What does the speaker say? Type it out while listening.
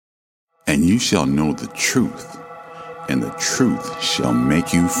and you shall know the truth, and the truth shall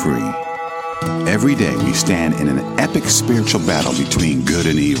make you free. Every day we stand in an epic spiritual battle between good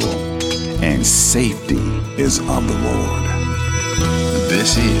and evil, and safety is of the Lord.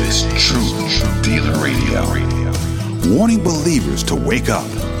 This is Truth Dealer Radio. Warning believers to wake up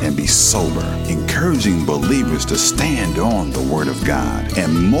and be sober, encouraging believers to stand on the Word of God,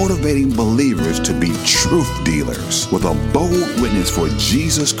 and motivating believers to be truth dealers with a bold witness for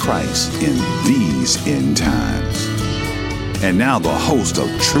Jesus Christ in these end times. And now the host of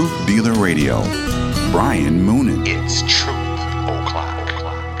Truth Dealer Radio, Brian Moonan. It's Truth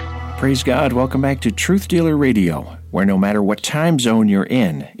O'Clock. Praise God. Welcome back to Truth Dealer Radio, where no matter what time zone you're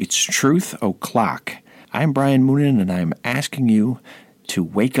in, it's Truth O'Clock. I'm Brian Moonan, and I'm asking you to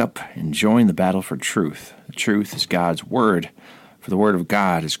wake up and join the battle for truth. The truth is God's Word, for the Word of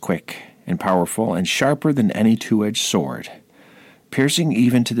God is quick and powerful and sharper than any two-edged sword, piercing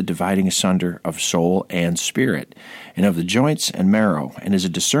even to the dividing asunder of soul and spirit, and of the joints and marrow, and is a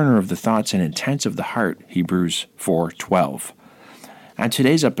discerner of the thoughts and intents of the heart, Hebrews 4:12. On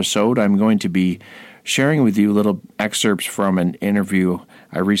today's episode, I'm going to be sharing with you little excerpts from an interview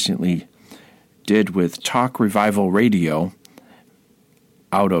I recently did with Talk Revival Radio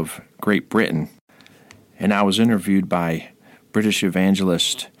out of Great Britain. And I was interviewed by British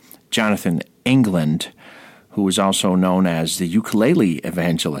evangelist Jonathan England, who was also known as the ukulele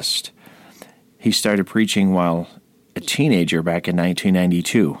evangelist. He started preaching while a teenager back in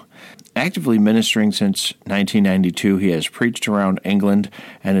 1992. Actively ministering since 1992, he has preached around England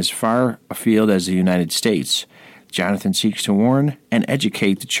and as far afield as the United States. Jonathan seeks to warn and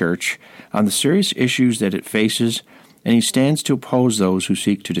educate the church on the serious issues that it faces, and he stands to oppose those who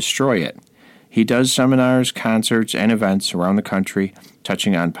seek to destroy it. He does seminars, concerts, and events around the country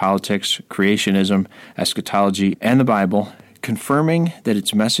touching on politics, creationism, eschatology, and the Bible, confirming that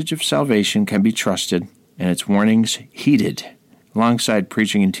its message of salvation can be trusted and its warnings heeded. Alongside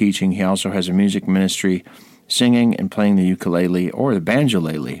preaching and teaching, he also has a music ministry, singing and playing the ukulele or the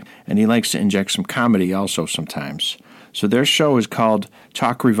banjolele, and he likes to inject some comedy also sometimes. So their show is called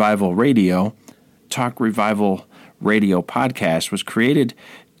Talk Revival Radio. Talk Revival Radio podcast was created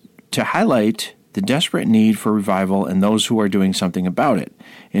to highlight the desperate need for revival and those who are doing something about it.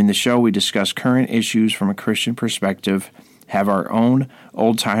 In the show, we discuss current issues from a Christian perspective, have our own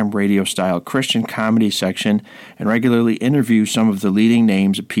old-time radio-style Christian comedy section, and regularly interview some of the leading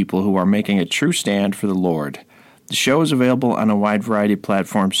names of people who are making a true stand for the Lord. The show is available on a wide variety of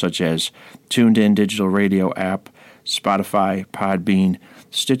platforms such as TuneIn Digital Radio app, Spotify, Podbean,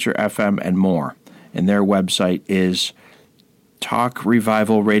 Stitcher FM, and more. And their website is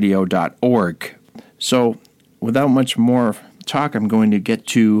talkrevivalradio.org. So, without much more talk, I'm going to get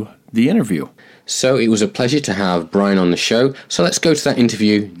to the interview. So it was a pleasure to have Brian on the show. So let's go to that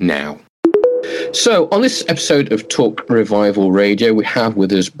interview now. So on this episode of Talk Revival Radio, we have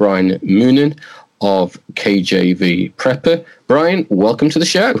with us Brian Moonan of KJV Prepper. Brian, welcome to the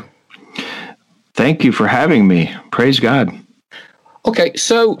show. Thank you for having me. Praise God. Okay,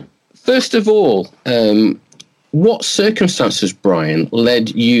 so first of all, what circumstances, Brian,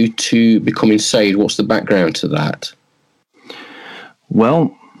 led you to becoming saved? What's the background to that?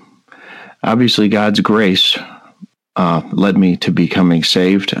 Well, obviously God's grace led me to becoming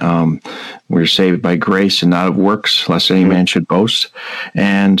saved. We're saved by grace and not of works, lest any man should boast.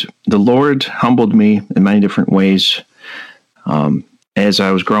 And the Lord humbled me in many different ways. As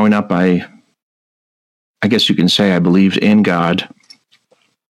I was growing up, I guess you can say I believed in God.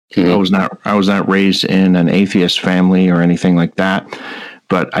 Mm-hmm. I was not raised in an atheist family or anything like that,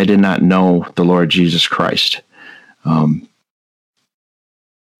 but I did not know the Lord Jesus Christ.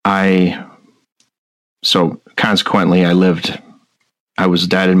 So consequently, I was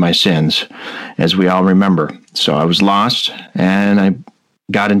dead in my sins, as we all remember. So I was lost, and I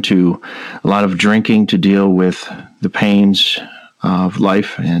got into a lot of drinking to deal with the pains of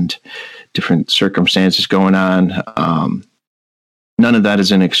life and different circumstances going on. None of that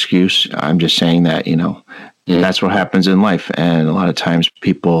is an excuse. I'm just saying that, that's what happens in life. And a lot of times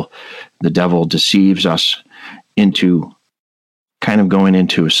the devil deceives us into kind of going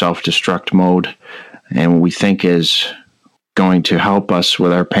into a self-destruct mode, and what we think is going to help us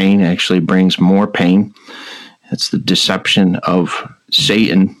with our pain actually brings more pain. It's the deception of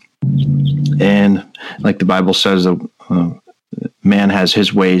Satan. And like the Bible says, man has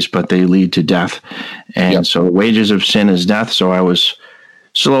his ways, but they lead to death. And So wages of sin is death. So I was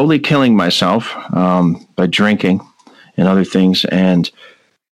slowly killing myself by drinking and other things. And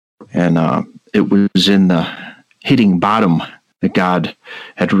it was in the hitting bottom that God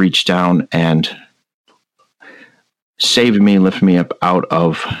had reached down and saved me, lifted me up out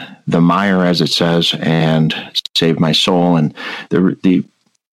of the mire, as it says, and saved my soul. And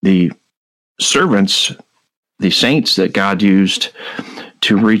the servants, the saints that God used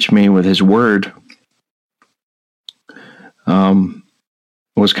to reach me with his word,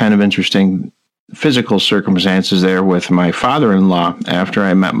 was kind of interesting. Physical circumstances there with my father-in-law after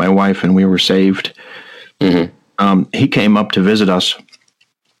I met my wife and we were saved. Mm-hmm. He came up to visit us,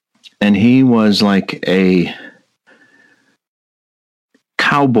 and he was like a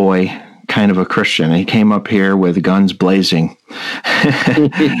cowboy kind of a Christian. He came up here with guns blazing.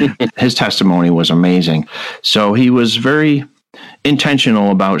 His testimony was amazing. So he was very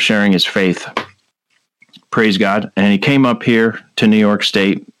intentional about sharing his faith. Praise God. And he came up here to New York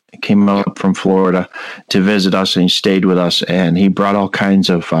State. He came up from Florida to visit us, and he stayed with us, and he brought all kinds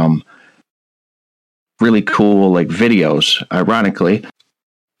of really cool like videos. Ironically,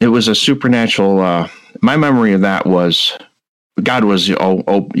 it was a supernatural. My memory of that was God was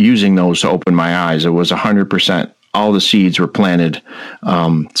using those to open my eyes. It was 100%. All the seeds were planted,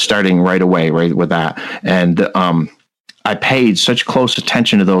 starting right away, right with that. And I paid such close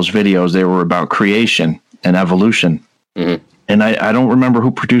attention to those videos. They were about creation and evolution. Mm-hmm. And I don't remember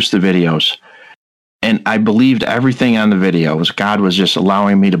who produced the videos. And I believed everything on the videos. God was just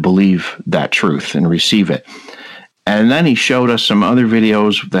allowing me to believe that truth and receive it. And then he showed us some other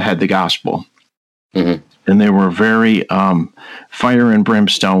videos that had the gospel. Mm-hmm. And they were very fire and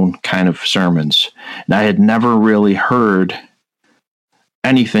brimstone kind of sermons. And I had never really heard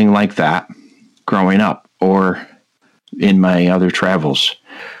anything like that growing up or in my other travels.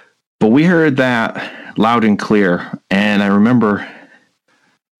 But we heard that loud and clear. And I remember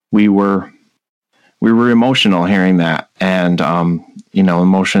we were emotional hearing that. And,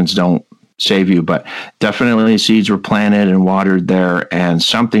 emotions don't save you, but definitely seeds were planted and watered there, and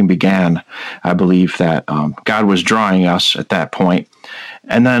something began. I believe that God was drawing us at that point.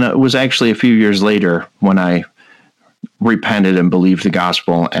 And then it was actually a few years later when I repented and believed the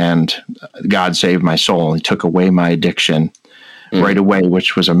gospel, and God saved my soul. He took away my addiction right away,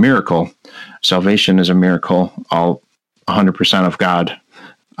 which was a miracle. Salvation is a miracle, all 100% of God,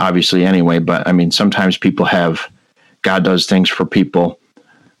 obviously, anyway. But I mean, sometimes God does things for people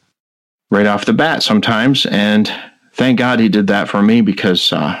right off the bat sometimes. And thank God he did that for me,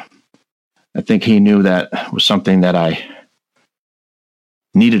 because I think he knew that was something that I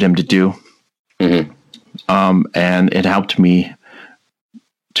needed him to do. Mm-hmm. And it helped me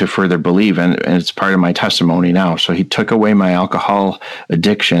to further believe. And it's part of my testimony now. So he took away my alcohol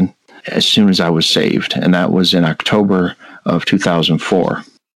addiction as soon as I was saved. And that was in October of 2004.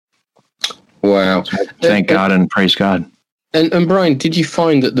 Wow. Thank God and praise God. And Brian, did you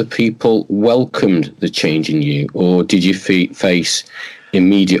find that the people welcomed the change in you, or did you face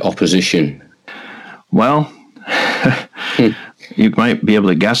immediate opposition? Well, you might be able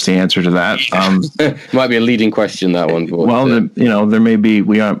to guess the answer to that. Might be a leading question, that one. But, well, there may be.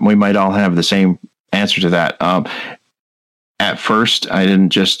 We might all have the same answer to that. At first, I didn't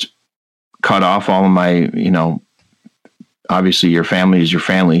just cut off all of my, obviously your family is your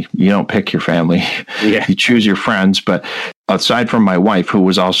family. You don't pick your family. Yeah. You choose your friends. But aside from my wife, who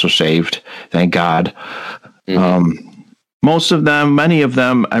was also saved, thank God, many of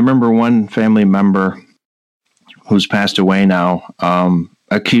them, I remember one family member who's passed away now,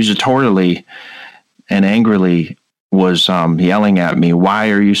 accusatorily and angrily was yelling at me, "Why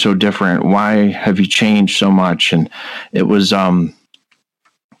are you so different? Why have you changed so much?" And it was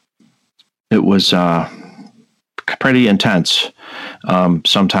pretty intense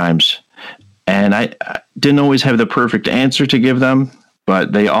sometimes. And I didn't always have the perfect answer to give them,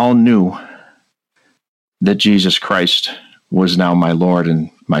 but they all knew that Jesus Christ was now my Lord and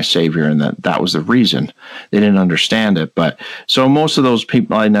my Savior, and that was the reason. They didn't understand it. But so most of those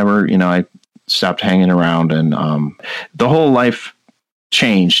people, I never, I stopped hanging around, and the whole life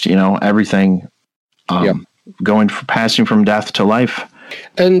changed, everything, passing from death to life.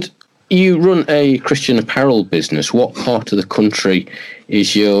 And you run a Christian apparel business. What part of the country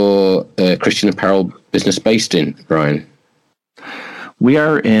is your Christian apparel business based in, Brian? We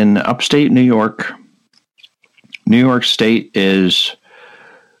are in upstate New York. New York State is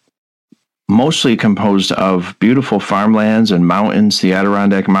mostly composed of beautiful farmlands and mountains, the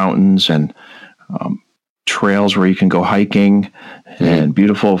Adirondack Mountains, and trails where you can go hiking, and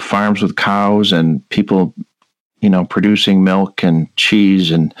beautiful farms with cows and people producing milk and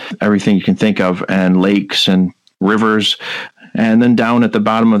cheese and everything you can think of, and lakes and rivers. And then down at the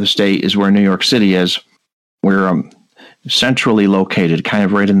bottom of the state is where New York City is. We're centrally located, kind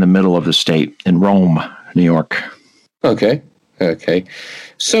of right in the middle of the state in Rome, New York. Okay.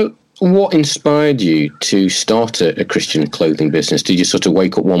 So what inspired you to start a Christian clothing business? Did you sort of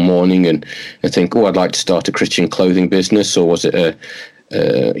wake up one morning and think, oh, I'd like to start a Christian clothing business? Or was it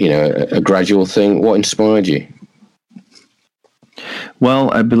a gradual thing? What inspired you?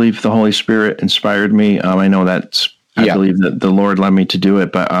 Well, I believe the Holy Spirit inspired me. I know I believe that the Lord led me to do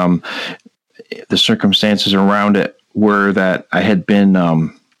it, but the circumstances around it were that I had been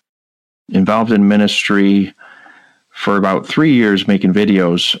involved in ministry for about 3 years, making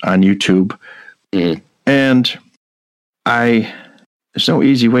videos on YouTube. Mm-hmm. And there's no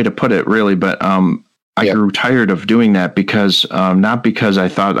easy way to put it, really, but I grew tired of doing that because, not because I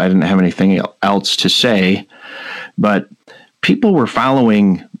thought I didn't have anything else to say, but people were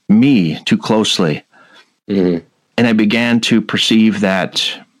following me too closely. Mm-hmm. And I began to perceive that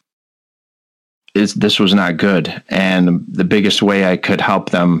this was not good. And the biggest way I could help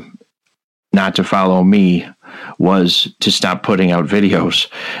them not to follow me was to stop putting out videos.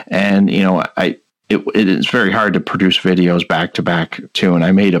 And, it is very hard to produce videos back to back too. And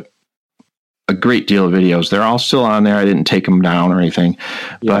I made a great deal of videos. They're all still on there. I didn't take them down or anything,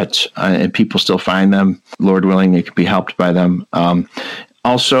 but and people still find them. Lord willing, they could be helped by them.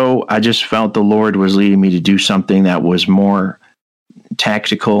 Also, I just felt the Lord was leading me to do something that was more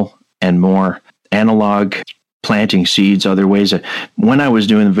tactical and more analog, planting seeds, other ways. When I was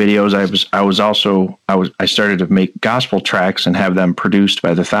doing the videos, I started to make gospel tracts and have them produced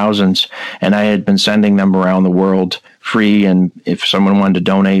by the thousands. And I had been sending them around the world free. And if someone wanted to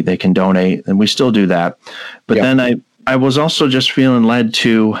donate, they can donate. And we still do that. But then I was also just feeling led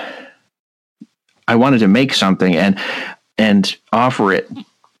to, I wanted to make something and offer it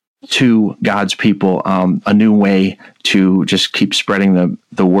to God's people, a new way to just keep spreading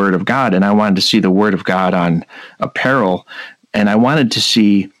the word of God. And I wanted to see the word of God on apparel. And I wanted to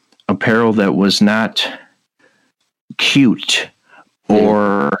see apparel that was not cute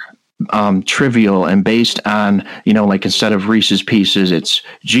or trivial and based on, like instead of Reese's Pieces, it's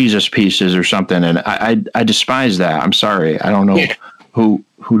Jesus Pieces or something. And I despise that. I'm sorry. I don't know who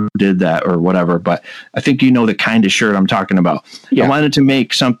did that or whatever, but I think the kind of shirt I'm talking about. I wanted to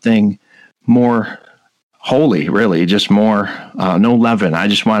make something more holy, really, just more, no leaven. I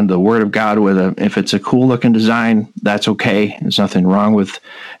just wanted the word of God if it's a cool looking design, that's okay. There's nothing wrong with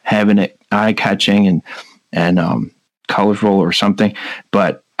having it eye catching and colorful or something,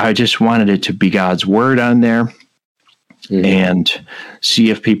 but I just wanted it to be God's word on there and see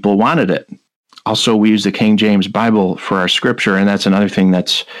if people wanted it. Also, we use the King James Bible for our scripture, and that's another thing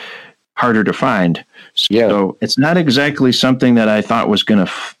that's harder to find. So it's not exactly something that I thought was going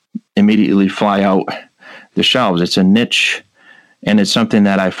to immediately fly out the shelves. It's a niche, and it's something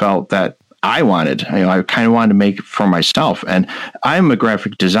that I felt that I wanted. I kind of wanted to make for myself, and I'm a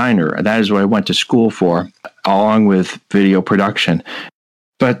graphic designer. That is what I went to school for, along with video production.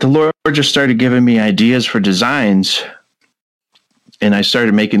 But the Lord just started giving me ideas for designs. And I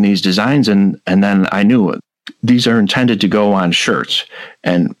started making these designs, and then I knew these are intended to go on shirts.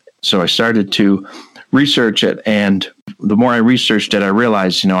 And so I started to research it. And the more I researched it, I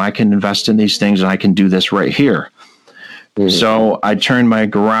realized, I can invest in these things and I can do this right here. Mm-hmm. So I turned my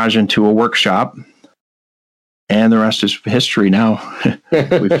garage into a workshop, and the rest is history now.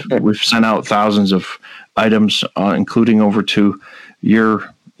 We've sent out thousands of items, including over to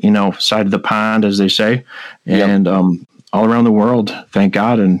your, side of the pond, as they say. And, all around the world, thank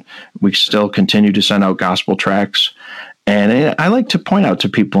God, and we still continue to send out gospel tracts. And I like to point out to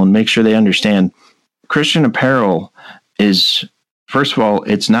people and make sure they understand Christian apparel is, first of all,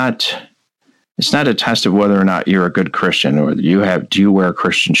 it's not a test of whether or not you're a good Christian or do you wear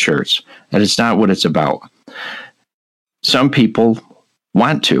Christian shirts. And it's not what it's about. Some people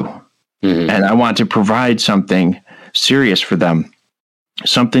want to, and I want to provide something serious for them.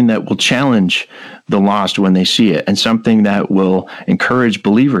 Something that will challenge the lost when they see it, and something that will encourage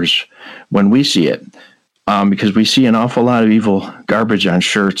believers when we see it, because we see an awful lot of evil garbage on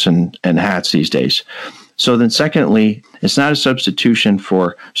shirts and hats these days. So then secondly, it's not a substitution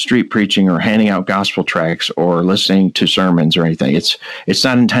for street preaching or handing out gospel tracts or listening to sermons or anything. It's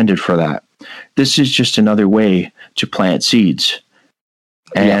not intended for that. This is just another way to plant seeds.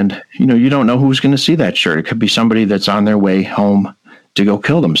 And, you don't know who's going to see that shirt. It could be somebody that's on their way home to go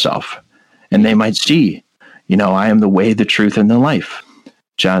kill themselves. And they might see, I am the way, the truth, and the life.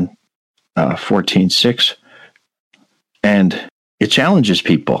 John 14:6. And it challenges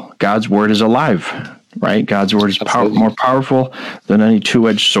people. God's word is alive, right? God's word is more powerful than any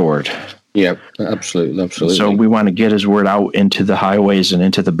two-edged sword. Yeah, absolutely. So we want to get his word out into the highways and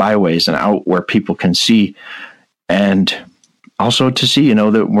into the byways and out where people can see. And also to see,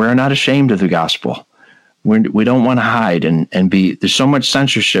 that we're not ashamed of the gospel. we don't want to hide and be. There's so much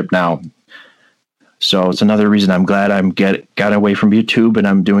censorship now. So it's another reason I'm glad got away from YouTube and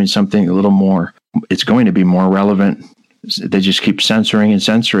I'm doing something a little more. It's going to be more relevant. They just keep censoring and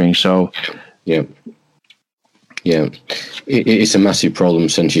censoring. So yeah. It's a massive problem,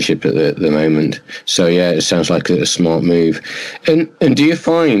 censorship at the moment. So yeah, it sounds like a smart move. And do you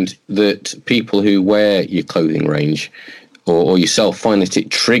find that people who wear your clothing range or yourself find that it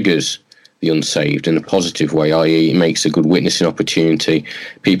triggers the unsaved in a positive way, i.e. it makes a good witnessing opportunity?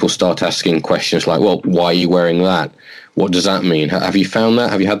 People start asking questions like, well, why are you wearing that? What does that mean? Have you found that?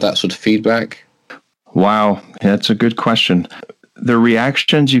 Have you had that sort of feedback? Wow, that's a good question. The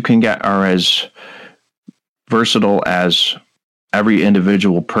reactions you can get are as versatile as every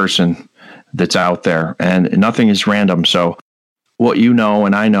individual person that's out there, and nothing is random. So what you know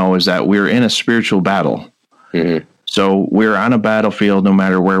and I know is that we're in a spiritual battle. Mm-hmm. So we're on a battlefield no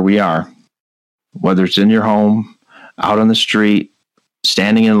matter where we are, whether it's in your home, out on the street,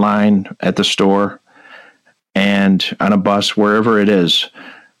 standing in line at the store, and on a bus, wherever it is,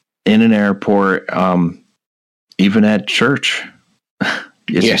 in an airport, even at church.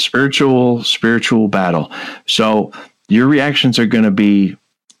 It's a spiritual battle. So your reactions are going to be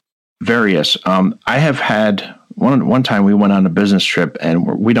various. I have had one time we went on a business trip, and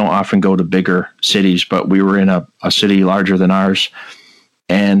we don't often go to bigger cities, but we were in a city larger than ours.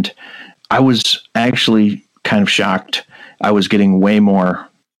 And I was actually kind of shocked. I was getting way more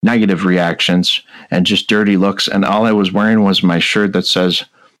negative reactions and just dirty looks. And all I was wearing was my shirt that says,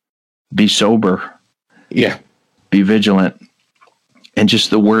 "Be sober." Yeah. Be vigilant. And just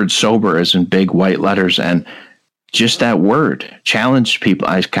the word sober is in big white letters. And just that word challenged people.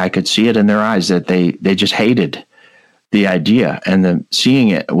 I could see it in their eyes that they just hated the idea. And then seeing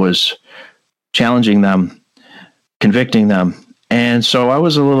it was challenging them, convicting them. And so I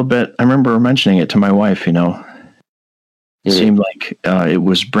was a little bit, I remember mentioning it to my wife, It seemed like it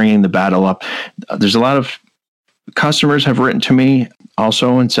was bringing the battle up. There's a lot of customers have written to me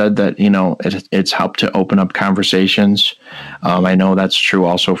also and said that, it's helped to open up conversations. I know that's true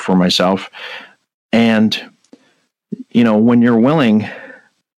also for myself. And, when you're willing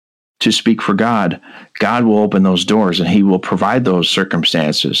to speak for God, God will open those doors and he will provide those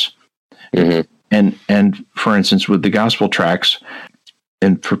circumstances. Mm-hmm. And for instance, with the gospel tracts,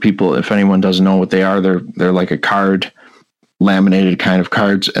 and for people, if anyone doesn't know what they are, they're like a card, laminated kind of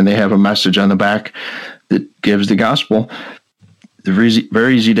cards, and they have a message on the back that gives the gospel. They're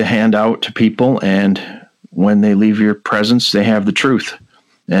very easy to hand out to people, and when they leave your presence, they have the truth.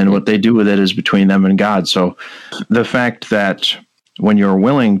 And what they do with it is between them and God. So the fact that when you're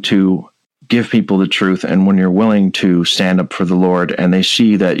willing to give people the truth and when you're willing to stand up for the Lord and they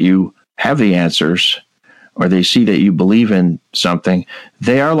see that you have the answers or they see that you believe in something,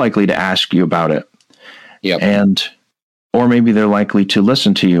 they are likely to ask you about it. Yep. Or maybe they're likely to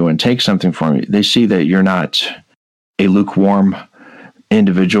listen to you and take something from you. They see that you're not a lukewarm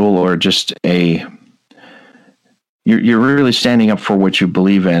individual or just you're really standing up for what you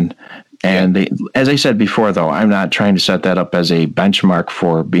believe in. And as I said before, though, I'm not trying to set that up as a benchmark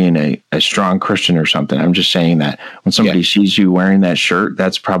for being a strong Christian or something. I'm just saying that when somebody sees you wearing that shirt,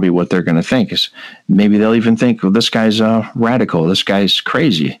 that's probably what they're going to think. Is maybe they'll even think, well, this guy's radical. This guy's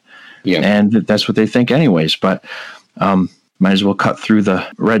crazy. Yeah. And that's what they think anyways. But might as well cut through the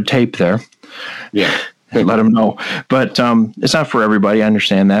red tape there. Yeah. Let them know. But it's not for everybody. I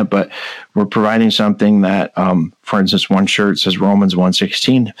understand that. But we're providing something that, for instance, one shirt says Romans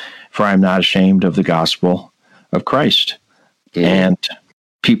 1:16, "For I am not ashamed of the gospel of Christ." Mm. And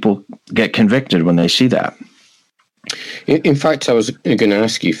people get convicted when they see that. In fact, I was going to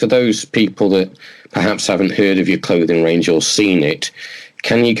ask you, for those people that perhaps haven't heard of your clothing range or seen it,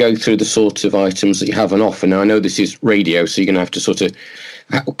 can you go through the sorts of items that you have on offer? Now, I know this is radio, so you're going to have to sort of...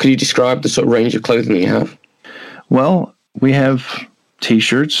 Could you describe the sort of range of clothing that you have? Well, we have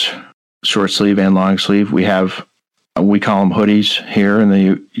T-shirts, short sleeve and long sleeve. We have, we call them hoodies here in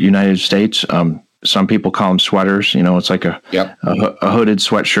the United States. Some people call them sweaters. It's like a hooded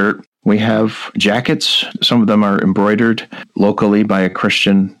sweatshirt. We have jackets. Some of them are embroidered locally by a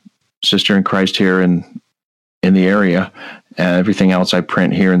Christian sister in Christ here in the area. And everything else I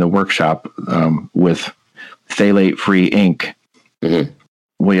print here in the workshop with phthalate-free ink. Mm-hmm.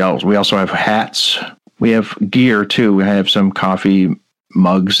 We also have hats. We have gear, too. We have some coffee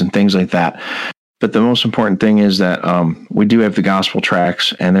mugs and things like that. But the most important thing is that we do have the gospel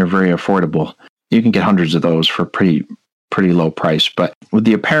tracts, and they're very affordable. You can get hundreds of those for pretty low price. But with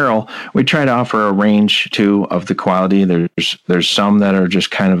the apparel, we try to offer a range, too, of the quality. There's some that are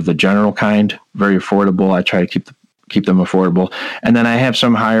just kind of the general kind, very affordable. I try to keep them affordable. And then I have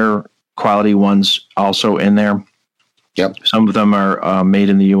some higher quality ones also in there. Yep. Some of them are made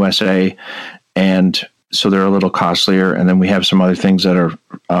in the USA, and so they're a little costlier. And then we have some other things that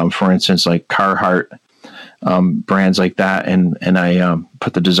are, for instance, like Carhartt, brands like that. And I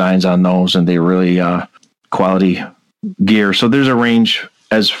put the designs on those, and they really quality gear. So there's a range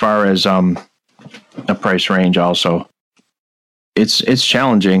as far as a price range also. It's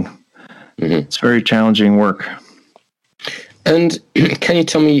challenging. Mm-hmm. It's very challenging work. And can you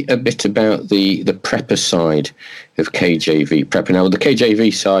tell me a bit about the prepper side of KJV prepper? Now, the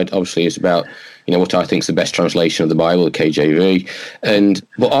KJV side obviously is about, what I think is the best translation of the Bible, the KJV.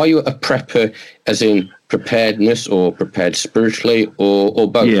 But are you a prepper as in preparedness or prepared spiritually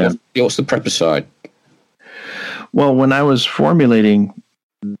or both? Yeah. What's the prepper side? Well, when I was formulating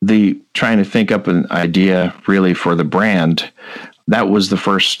trying to think up an idea really for the brand, that was the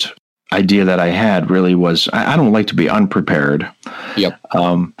first idea that I had really was, I don't like to be unprepared. Yep.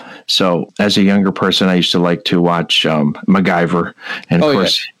 So as a younger person, I used to like to watch MacGyver. And of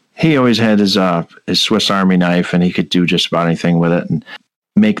course, he always had his Swiss Army knife, and he could do just about anything with it and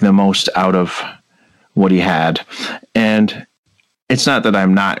make the most out of what he had. And it's not that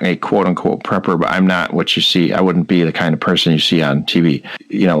I'm not a quote unquote prepper, but I'm not what you see. I wouldn't be the kind of person you see on TV,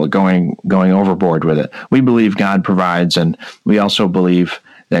 going overboard with it. We believe God provides, and we also believe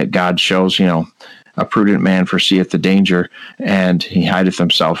that God shows, a prudent man foreseeth the danger, and he hideth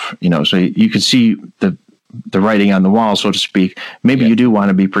himself, so you can see the writing on the wall, so to speak. Maybe you do want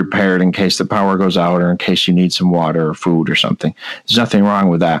to be prepared in case the power goes out or in case you need some water or food or something. There's nothing wrong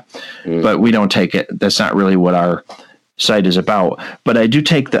with that, but we don't take it. That's not really what our site is about. But I do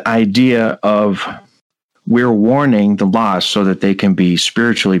take the idea of we're warning the lost so that they can be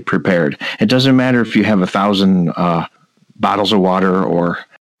spiritually prepared. It doesn't matter if you have 1,000 bottles of water or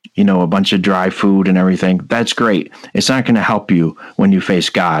a bunch of dry food and everything. That's great. It's not going to help you when you face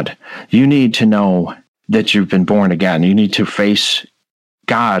God. You need to know that you've been born again. You need to face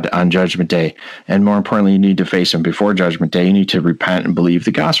God on Judgment Day. And more importantly, you need to face him before Judgment Day. You need to repent and believe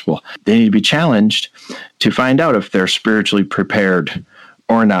the gospel. They need to be challenged to find out if they're spiritually prepared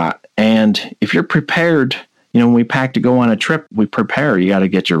or not. And if you're prepared, when we pack to go on a trip, we prepare. You got to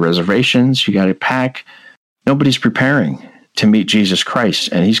get your reservations. You got to pack. Nobody's preparing to meet Jesus Christ,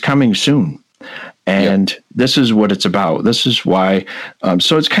 and he's coming soon. And This is what it's about. This is why.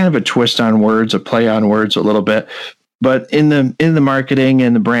 So it's kind of a twist on words, a play on words a little bit. But in the marketing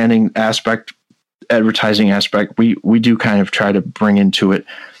and the branding aspect, advertising aspect, we do kind of try to bring into it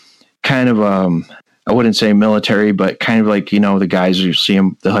kind of, I wouldn't say military, but kind of like, the guys, you see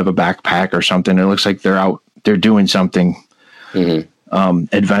them, they'll have a backpack or something. It looks like they're doing something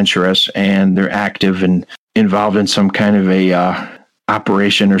adventurous, and they're active and involved in some kind of a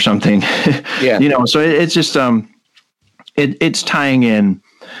operation or something. So it's just it's tying in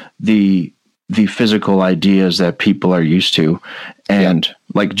the physical ideas that people are used to, and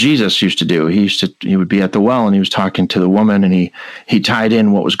like Jesus used to do. He would be at the well, and he was talking to the woman, and he tied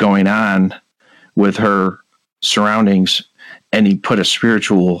in what was going on with her surroundings, and he put a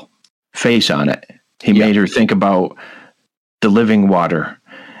spiritual face on it. He made her think about the living water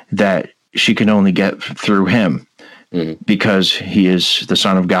that she can only get through him, because he is the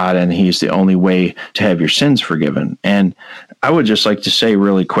Son of God, and he is the only way to have your sins forgiven. And I would just like to say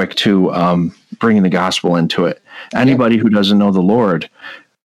really quick too, bringing the gospel into it. Anybody who doesn't know the Lord,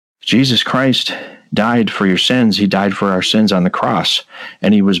 Jesus Christ died for your sins. He died for our sins on the cross,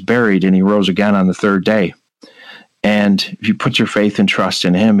 and he was buried, and he rose again on the third day. And if you put your faith and trust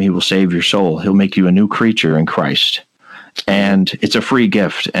in him, he will save your soul. He'll make you a new creature in Christ. And it's a free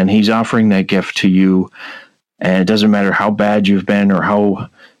gift, and he's offering that gift to you. And it doesn't matter how bad you've been or how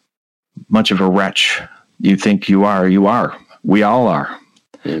much of a wretch you think you are. We all are.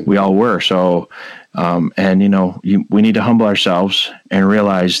 We all were. So, we need to humble ourselves and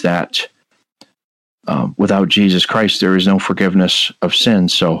realize that without Jesus Christ, there is no forgiveness of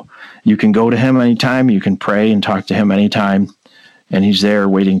sins. So you can go to him anytime. You can pray and talk to him anytime. And he's there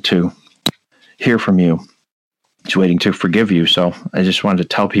waiting to hear from you. He's waiting to forgive you. So I just wanted to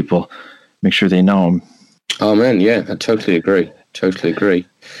tell people, make sure they know him. Oh, man, yeah, I totally agree. Totally agree.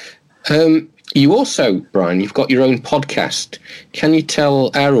 You also, Brian, you've got your own podcast. Can you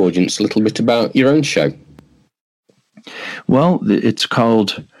tell our audience a little bit about your own show? Well, it's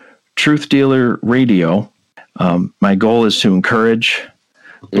called Truth Dealer Radio. My goal is to encourage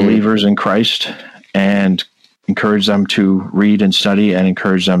believers in Christ and encourage them to read and study and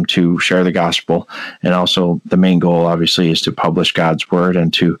encourage them to share the gospel. And also the main goal, obviously, is to publish God's word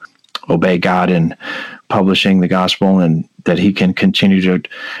and to obey God in publishing the gospel, and that he can continue to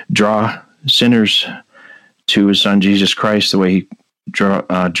draw sinners to his son, Jesus Christ, the way he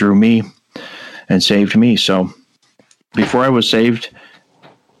drew me and saved me. So before I was saved,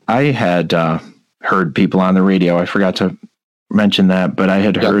 I had heard people on the radio. I forgot to mention that, but I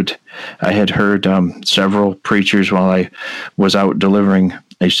had heard several preachers while I was out delivering.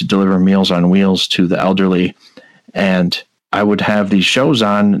 I used to deliver Meals on Wheels to the elderly, and I would have these shows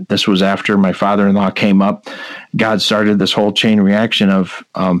on. This was after my father-in-law came up. God started this whole chain reaction of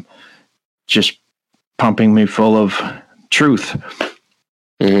just pumping me full of truth.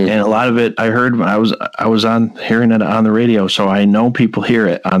 Mm-hmm. And a lot of it I heard when I was on hearing it on the radio. So I know people hear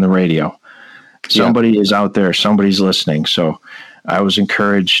it on the radio. Somebody is out there. Somebody's listening. So I was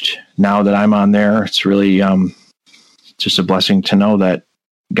encouraged. Now that I'm on there, it's really just a blessing to know that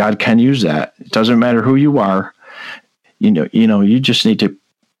God can use that. It doesn't matter who you are. You just need to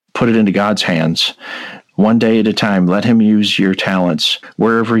put it into God's hands one day at a time. Let him use your talents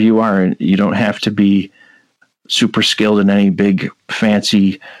wherever you are. And you don't have to be super skilled in any big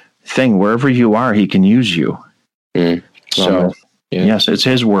fancy thing. Wherever you are, he can use you. So yes, it's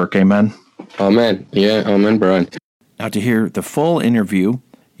his work. Amen. Amen. Yeah. Amen, Brian. Now to hear the full interview,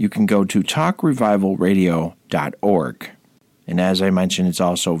 you can go to talkrevivalradio.org. And as I mentioned, it's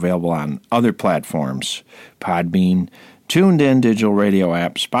also available on other platforms: Podbean, Tuned In Digital Radio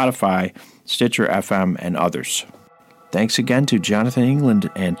app, Spotify, Stitcher FM, and others. Thanks again to Jonathan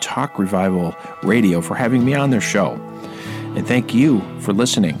England and Talk Revival Radio for having me on their show. And thank you for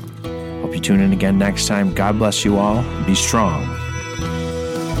listening. Hope you tune in again next time. God bless you all. Be strong.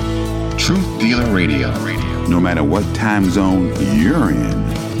 Truth Dealer Radio. No matter what time zone you're in,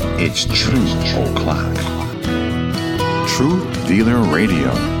 it's Truth O'Clock.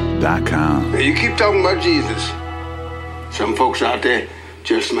 TruthDealerRadio.com. You keep talking about Jesus. Some folks out there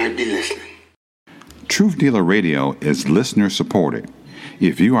just might be listening. Truth Dealer Radio is listener supported.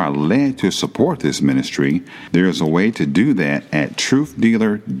 If you are led to support this ministry, there is a way to do that at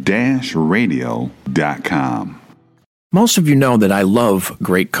truthdealer-radio.com. Most of you know that I love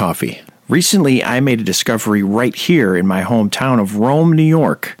great coffee. Recently, I made a discovery right here in my hometown of Rome, New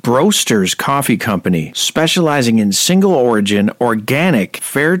York. Broasters Coffee Company, specializing in single-origin, organic,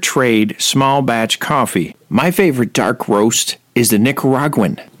 fair trade, small batch coffee. My favorite dark roast is the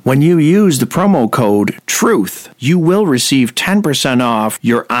Nicaraguan. When you use the promo code TRUTH, you will receive 10% off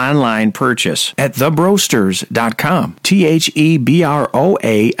your online purchase at thebroasters.com.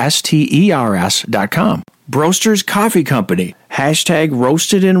 TheBroasters.com. Broasters Coffee Company.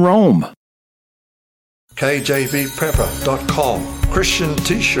 #Roasted in Rome. KJVPrepper.com. Christian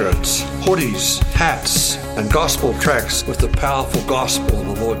t-shirts, hoodies, hats, and gospel tracts with the powerful gospel of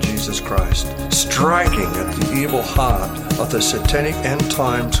the Lord Jesus Christ, striking at the evil heart of the satanic end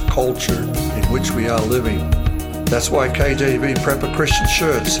times culture in which we are living. That's why KJV Prepper Christian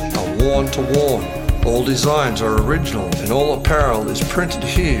shirts are worn to worn. All designs are original and all apparel is printed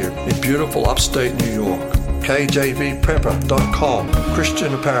here in beautiful upstate New York. KJVPrepper.com.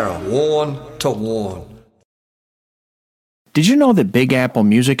 Christian apparel, worn to worn. Did you know that Big Apple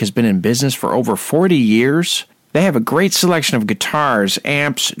Music has been in business for over 40 years? They have a great selection of guitars,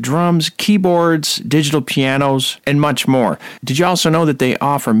 amps, drums, keyboards, digital pianos, and much more. Did you also know that they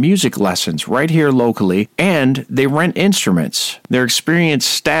offer music lessons right here locally, and they rent instruments? Their experienced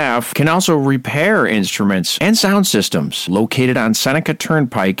staff can also repair instruments and sound systems. Located on Seneca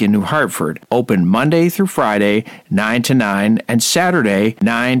Turnpike in New Hartford. Open Monday through Friday, 9 to 9, and Saturday,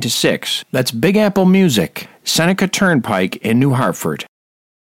 9 to 6. That's Big Apple Music, Seneca Turnpike in New Hartford.